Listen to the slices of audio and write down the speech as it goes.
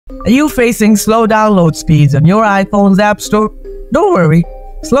Are you facing slow download speeds on your iPhone's App Store? Don't worry,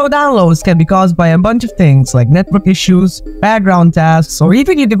 slow downloads can be caused by a bunch of things like network issues, background tasks, or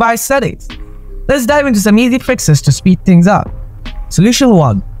even your device settings. Let's dive into some easy fixes to speed things up. Solution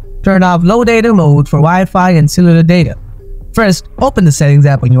 1. Turn off low data mode for Wi-Fi and cellular data. First, open the Settings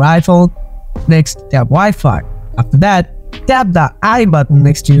app on your iPhone. Next, tap Wi-Fi. After that, tap the I button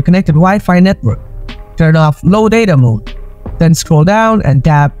next to your connected Wi-Fi network. Turn off low data mode. Then scroll down and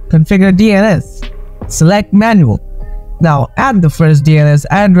tap Configure DNS. Select Manual. Now add the first DNS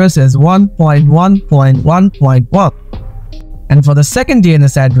address as 1.1.1.1. And for the second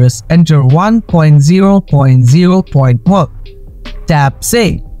DNS address, enter 1.0.0.1. Tap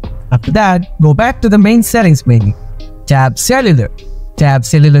Save. After that, go back to the main settings menu. Tap Cellular. Tap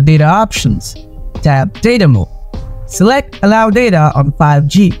Cellular Data Options. Tap Data Mode. Select Allow Data on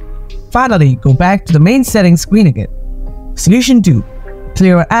 5G. Finally, go back to the main settings screen again. Solution 2.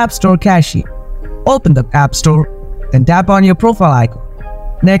 Clear App Store cache. Open the App Store, then tap on your profile icon.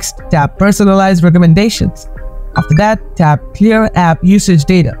 Next, tap Personalized Recommendations. After that, tap Clear App Usage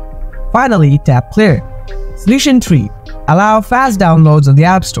Data. Finally, tap Clear. Solution 3. Allow fast downloads on the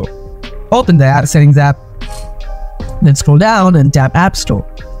App Store. Open the Settings app, then scroll down and tap App Store.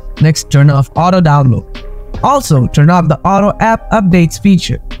 Next, turn off Auto Download. Also, turn off the Auto App Updates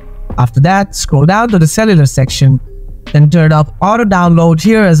feature. After that, scroll down to the Cellular section, then turn off Auto Download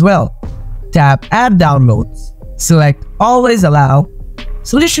here as well. Tap App Downloads. Select Always Allow.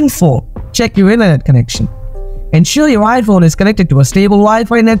 Solution 4. Check your internet connection. Ensure your iPhone is connected to a stable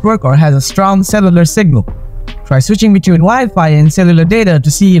Wi-Fi network or has a strong cellular signal. Try switching between Wi-Fi and cellular data to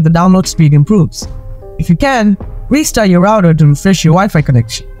see if the download speed improves. If you can, restart your router to refresh your Wi-Fi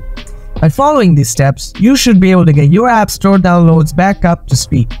connection. By following these steps, you should be able to get your App Store downloads back up to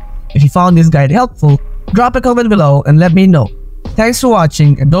speed. If you found this guide helpful, drop a comment below and let me know. Thanks for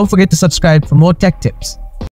watching, and don't forget to subscribe for more tech tips.